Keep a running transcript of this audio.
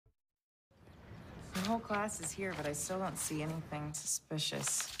whole class is here, but I still don't see anything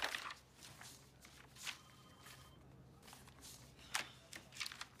suspicious.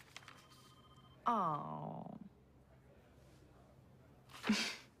 Oh.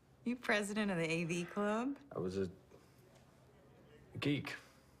 You president of the AV club? I was a geek.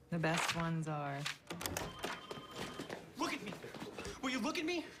 The best ones are. Look at me! Will you look at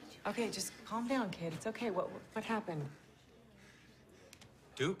me? Okay, just calm down, kid. It's okay. What happened?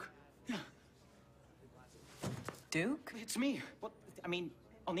 Duke? Yeah, Duke? it's me. What? I mean,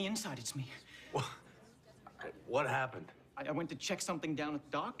 on the inside, it's me. What happened? I went to check something down at the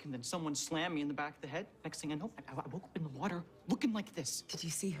dock, and then someone slammed me in the back of the head. Next thing I know, I woke up in the water looking like this. Did you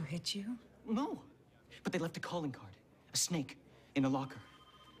see who hit you? No. But they left a calling card. A snake in a locker.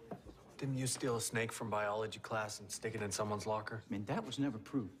 Didn't you steal a snake from biology class and stick it in someone's locker? I mean, that was never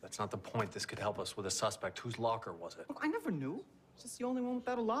proved. That's not the point. This could help us with a suspect. Whose locker was it? Look, I never knew. It's just the only one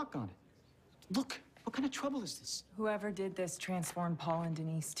without a lock on it. Look, what kind of trouble is this? Whoever did this transformed Paul and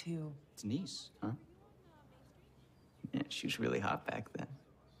Denise, too. Denise, huh? Yeah, she was really hot back then.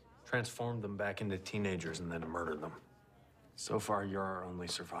 Transformed them back into teenagers and then murdered them. So far, you're our only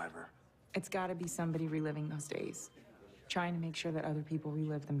survivor. It's gotta be somebody reliving those days. Trying to make sure that other people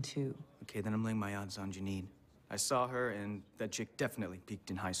relive them, too. Okay, then I'm laying my odds on Janine. I saw her, and that chick definitely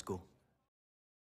peaked in high school.